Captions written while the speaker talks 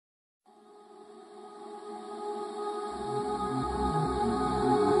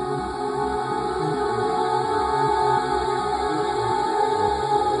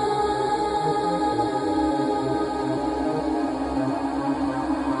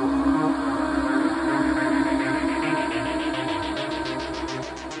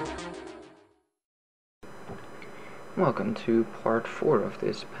Welcome to part 4 of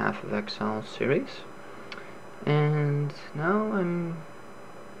this Path of Exile series. And now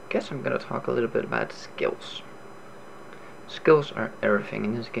guess I'm gonna talk a little bit about skills. Skills are everything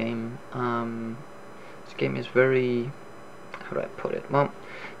in this game. This game is very, how do I put it? Well,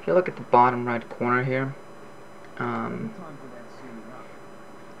 if you look at the bottom right corner here,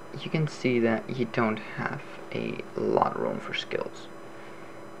 you can see that you don't have a lot of room for skills.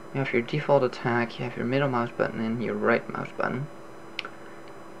 You have your default attack, you have your middle mouse button and your right mouse button.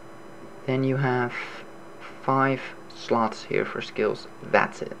 Then you have 5 slots here for skills.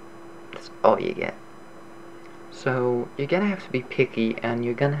 That's it. That's all you get. So you're gonna have to be picky, and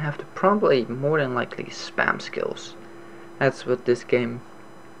you're gonna have to probably more than likely spam skills. That's what this game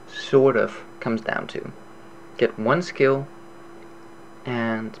sort of comes down to. Get one skill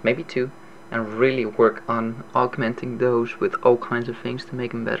and maybe 2, and really work on augmenting those with all kinds of things to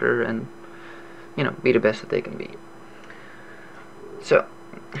make them better and, you know, be the best that they can be. So,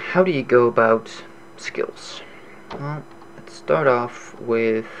 how do you go about skills? Well, let's start off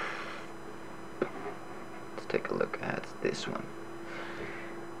with, let's take a look at this one.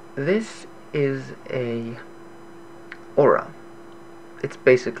 This is a aura. It's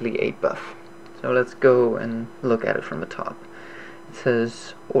basically a buff. So let's go and look at it from the top. It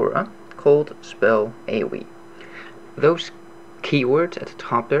says aura, cold, spell, AoE. Those keywords at the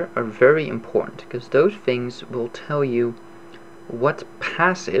top there are very important, because those things will tell you what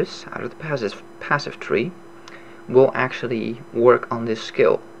passives out of the passive tree will actually work on this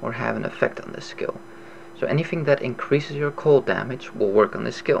skill or have an effect on this skill. So anything that increases your cold damage will work on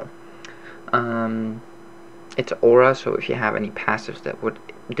this skill. It's aura, so if you have any passives that would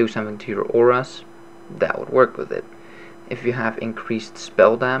do something to your auras, that would work with it. If you have increased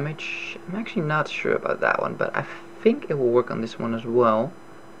spell damage, I'm actually not sure about that one, but I think it will work on this one as well,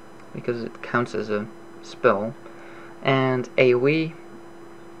 because it counts as a spell. And AoE,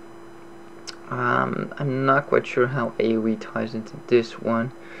 I'm not quite sure how AoE ties into this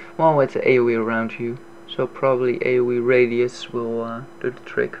one. Well, it's AoE around you, so probably AoE radius will do the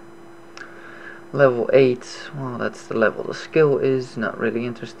trick. Level 8, well, that's the level the skill is, not really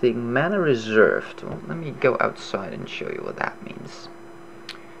interesting. Mana reserved, well, let me go outside and show you what that means.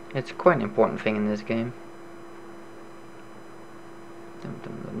 It's quite an important thing in this game.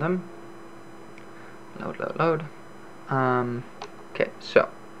 Load. Okay, so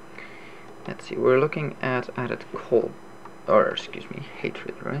let's see, we're looking at added cold, or excuse me,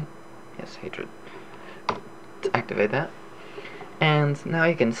 hatred, right? Yes, hatred. Let's activate that. And now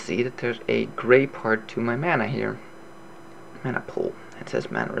you can see that there's a gray part to my mana here. Mana pool. It says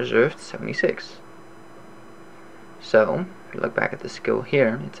mana reserved 76. So, if you look back at the skill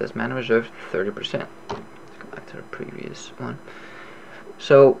here, it says mana reserved 30%. Let's go back to the previous one.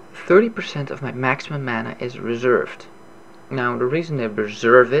 So, 30% of my maximum mana is reserved. Now, the reason they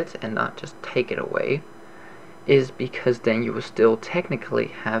reserve it and not just take it away is because then you will still technically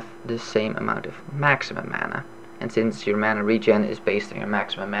have the same amount of maximum mana. And since your mana regen is based on your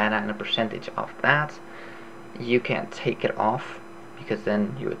maximum mana and a percentage of that, you can't take it off, because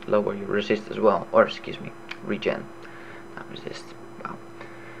then you would lower your resist as well. Or, excuse me, regen, not resist. Wow.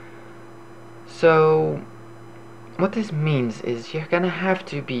 So, what this means is you're gonna have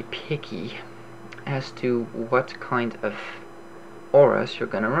to be picky as to what kind of auras you're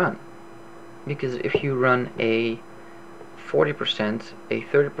gonna run. Because if you run a 40%, a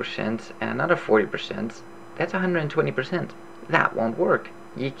 30%, and another 40%, that's 120%. That won't work.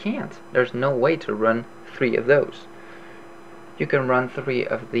 You can't. There's no way to run 3 of those. You can run 3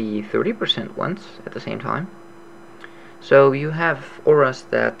 of the 30% ones at the same time. So you have auras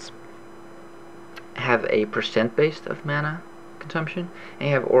that have a percent based of mana consumption, and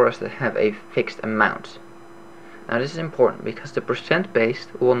you have auras that have a fixed amount. Now this is important, because the percent based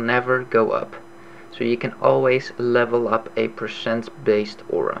will never go up. So you can always level up a percent based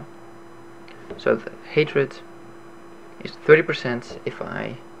aura. So the hatred is 30%. If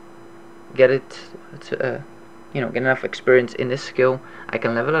I get it to, get enough experience in this skill, I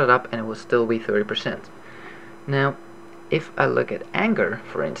can level it up and it will still be 30%. Now, if I look at anger,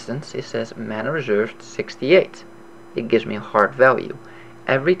 for instance, it says mana reserved 68. It gives me a hard value.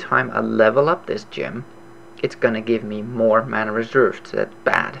 Every time I level up this gem, it's gonna give me more mana reserved, so that's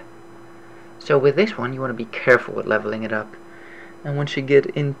bad. So with this one, you want to be careful with leveling it up. And once you get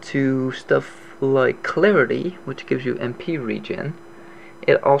into stuff like Clarity, which gives you MP regen,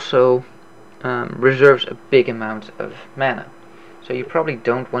 it also reserves a big amount of mana. So you probably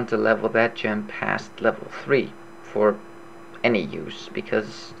don't want to level that gem past level 3 for any use,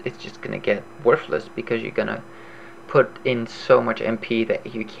 because it's just going to get worthless, because you're going to put in so much MP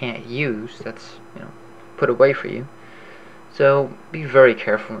that you can't use, that's put away for you. So be very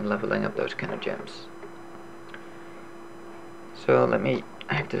careful in leveling up those kind of gems. So let me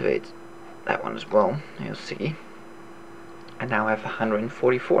activate that one as well, you'll see. I now have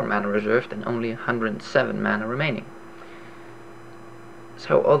 144 mana reserved and only 107 mana remaining.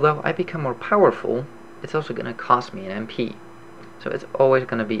 So although I become more powerful, it's also going to cost me an MP. So it's always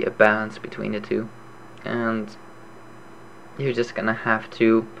going to be a balance between the two. And you're just going to have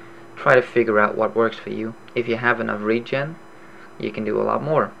to try to figure out what works for you. If you have enough regen, you can do a lot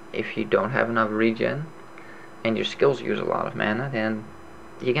more. If you don't have enough regen and your skills use a lot of mana, then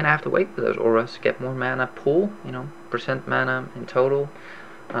you're gonna have to wait for those auras, get more mana pool, you know, percent mana in total,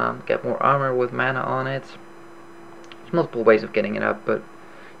 get more armor with mana on it. There's multiple ways of getting it up, but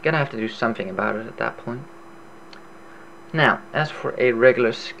you're gonna have to do something about it at that point. Now, as for a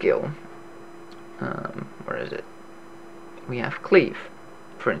regular skill, where is it? We have Cleave,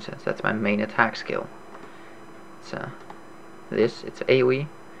 for instance. That's my main attack skill. It's it's AoE.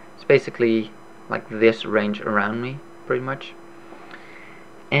 It's basically like this range around me, pretty much.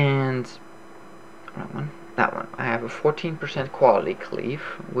 And that one. I have a 14% quality cleave,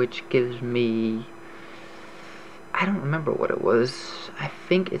 which gives me, I don't remember what it was. I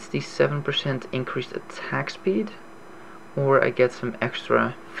think it's the 7% increased attack speed, or I get some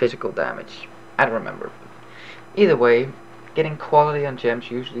extra physical damage. I don't remember. Either way, getting quality on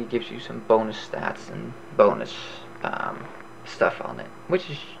gems usually gives you some bonus stats and bonus stuff on it, which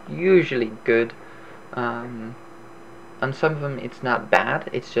is usually good. On some of them it's not bad,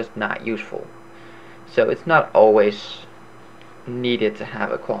 it's just not useful. So it's not always needed to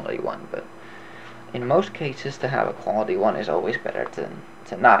have a quality one, but in most cases to have a quality one is always better than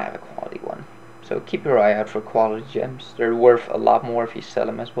to not have a quality one. So keep your eye out for quality gems. They're worth a lot more if you sell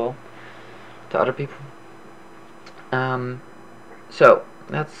them as well to other people. So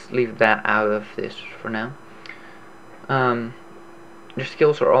let's leave that out of this for now. Your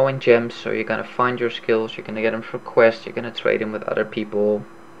skills are all in gems, so you're gonna find your skills, you're gonna get them for quests, you're gonna trade them with other people.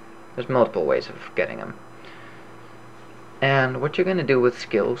 There's multiple ways of getting them. And what you're gonna do with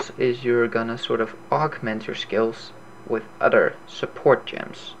skills is you're gonna sort of augment your skills with other support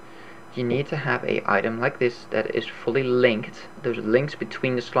gems. You need to have a item like this that is fully linked. Those links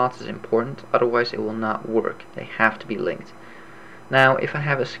between the slots is important, otherwise it will not work. They have to be linked. Now, if I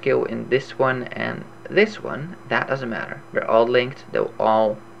have a skill in this one and this one, that doesn't matter. They're all linked, they'll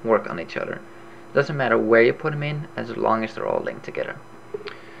all work on each other. Doesn't matter where you put them in, as long as they're all linked together.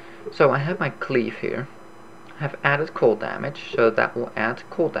 So I have my cleave here. I have added cold damage, so that will add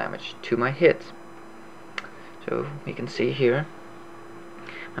cold damage to my hit. So you can see here,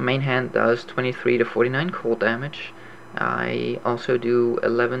 my main hand does 23 to 49 cold damage. I also do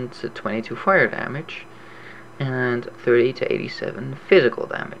 11 to 22 fire damage, and 30 to 87 physical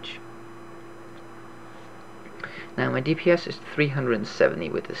damage. Now my DPS is 370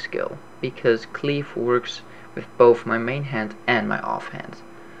 with this skill, because Cleave works with both my main hand and my offhand.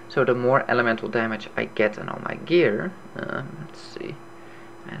 So the more elemental damage I get on all my gear, let's see,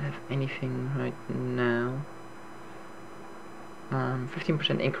 I don't have anything right now.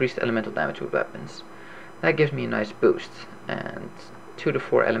 15% increased elemental damage with weapons. That gives me a nice boost, and 2 to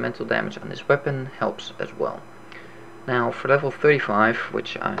 4 elemental damage on this weapon helps as well. Now for level 35,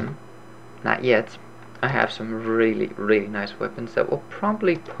 which I'm not yet, I have some really nice weapons that will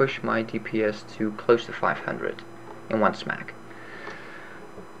probably push my DPS to close to 500 in one smack.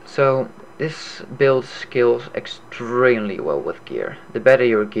 So this build scales extremely well with gear. The better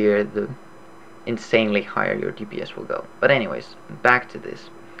your gear, the insanely higher your DPS will go. But anyways, back to this.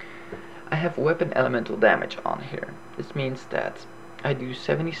 I have weapon elemental damage on here. This means that I do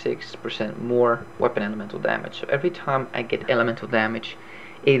 76% more weapon elemental damage. So every time I get elemental damage,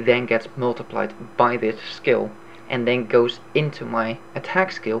 it then gets multiplied by this skill and then goes into my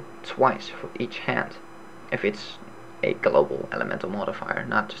attack skill twice for each hand, if it's a global elemental modifier,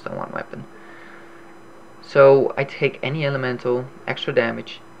 not just on one weapon. So I take any elemental extra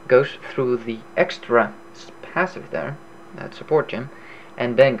damage, goes through the extra passive there, that support gem,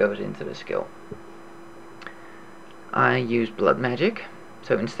 and then goes into the skill. I use blood magic,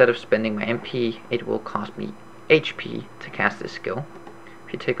 so instead of spending my MP, it will cost me HP to cast this skill.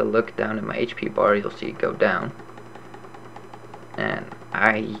 If you take a look down at my HP bar, you'll see it go down, and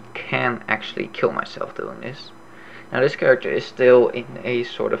I can actually kill myself doing this. Now this character is still in a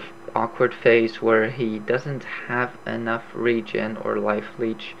sort of awkward phase where he doesn't have enough regen or life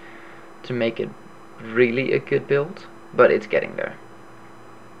leech to make it really a good build, but it's getting there.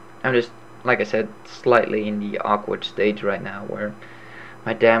 I'm just, like I said, slightly in the awkward stage right now where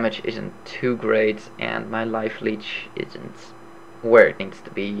my damage isn't too great and my life leech isn't where it needs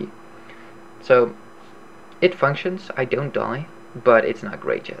to be. So it functions. I don't die, but it's not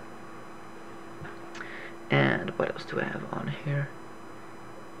great yet. And what else do I have on here?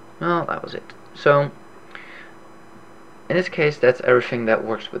 Well, that was it. So in this case, that's everything that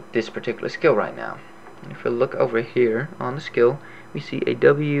works with this particular skill right now. And if we look over here on the skill, we see a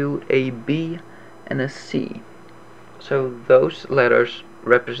W, a B, and a C. So those letters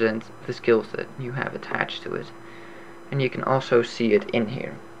represent the skills that you have attached to it. And you can also see it in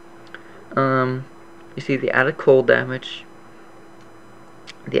here. You see the added cold damage.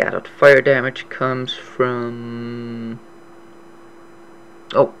 The added fire damage comes from...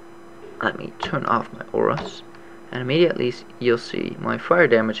 Oh, let me turn off my auras. And immediately you'll see my fire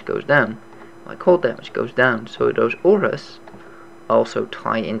damage goes down. My cold damage goes down. So those auras also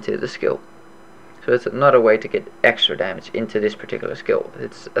tie into the skill. So it's another way to get extra damage into this particular skill.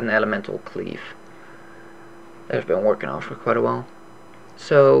 It's an elemental cleave that I've been working on for quite a while.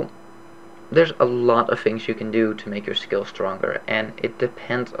 So there's a lot of things you can do to make your skill stronger, and it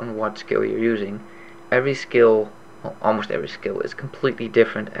depends on what skill you're using. Every skill, well, almost every skill, is completely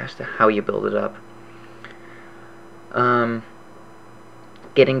different as to how you build it up.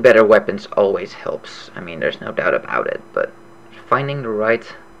 Getting better weapons always helps. I mean, there's no doubt about it, but finding the right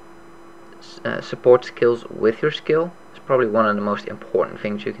support skills with your skill is probably one of the most important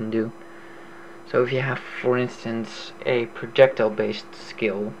things you can do. So if you have, for instance, a projectile based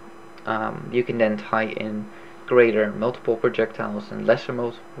skill, you can then tie in greater multiple projectiles and lesser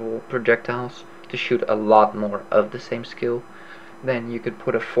multiple projectiles to shoot a lot more of the same skill. Then you could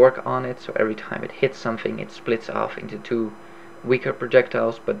put a fork on it, so every time it hits something it splits off into 2 weaker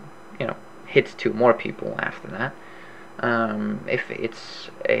projectiles, but hits 2 more people after that. If it's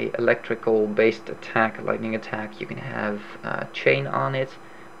a electrical based attack, lightning attack, you can have a chain on it,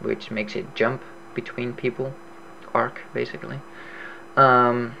 which makes it jump between people, arc basically.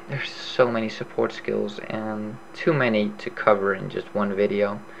 There's so many support skills and too many to cover in just one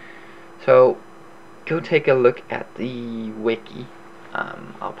video. So go take a look at the wiki.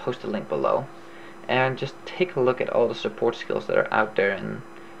 I'll post a link below, and just take a look at all the support skills that are out there and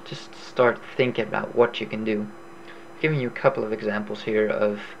just start thinking about what you can do. I'm giving you a couple of examples here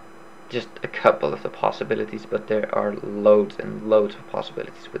of just a couple of the possibilities, but there are loads and loads of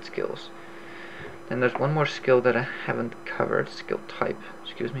possibilities with skills. Then there's one more skill that I haven't covered, skill type,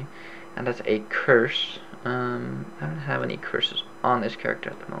 excuse me, and that's a curse. I don't have any curses on this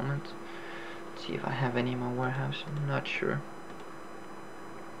character at the moment. Let's see if I have any in my warehouse, I'm not sure.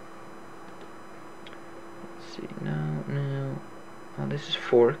 Let's see, no. Oh, this is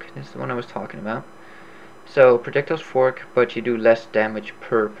fork, this is the one I was talking about. So projectiles fork, but you do less damage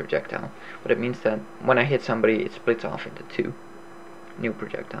per projectile. What it means that when I hit somebody, it splits off into 2 new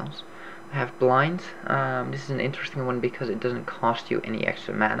projectiles. I have blind. This is an interesting one because it doesn't cost you any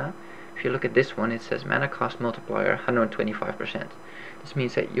extra mana. If you look at this one, it says mana cost multiplier 125%. This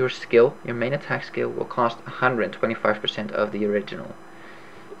means that your skill, your main attack skill, will cost 125% of the original.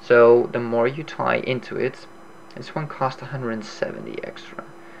 So the more you tie into it, this one costs 170 extra,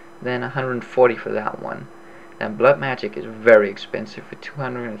 then 140 for that one. And blood magic is very expensive for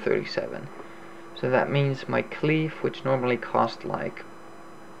 237. So that means my cleave, which normally cost like,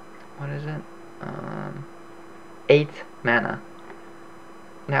 what is it? 8 mana,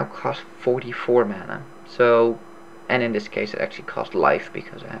 now costs 44 mana. So, and in this case it actually costs life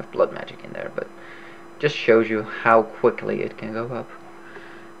because I have blood magic in there, but just shows you how quickly it can go up.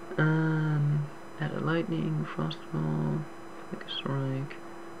 Add a lightning, frostball, quick strike.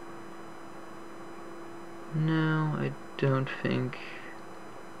 No, I don't think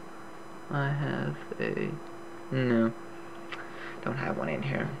I have a... No, don't have one in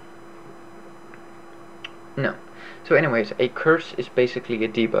here. No. So anyways, a curse is basically a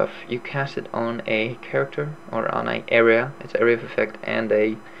debuff. You cast it on a character or on an area, it's area of effect, and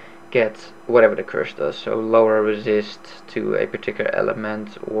they get whatever the curse does. So lower resist to a particular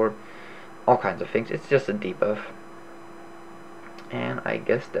element or all kinds of things. It's just a debuff. And I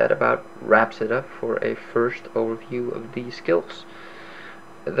guess that about wraps it up for a first overview of these skills.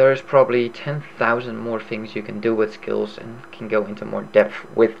 There's probably 10,000 more things you can do with skills and can go into more depth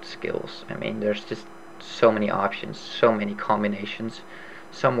with skills. I mean, there's just so many options, so many combinations.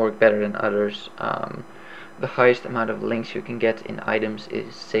 Some work better than others. The highest amount of links you can get in items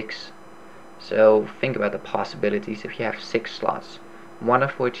is 6. So think about the possibilities if you have 6 slots, one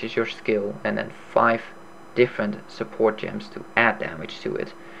of which is your skill, and then 5 different support gems to add damage to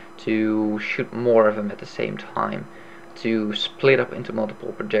it, to shoot more of them at the same time, to split up into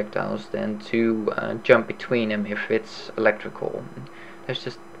multiple projectiles, then to jump between them if it's electrical. There's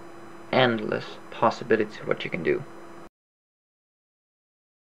just endless possibilities of what you can do.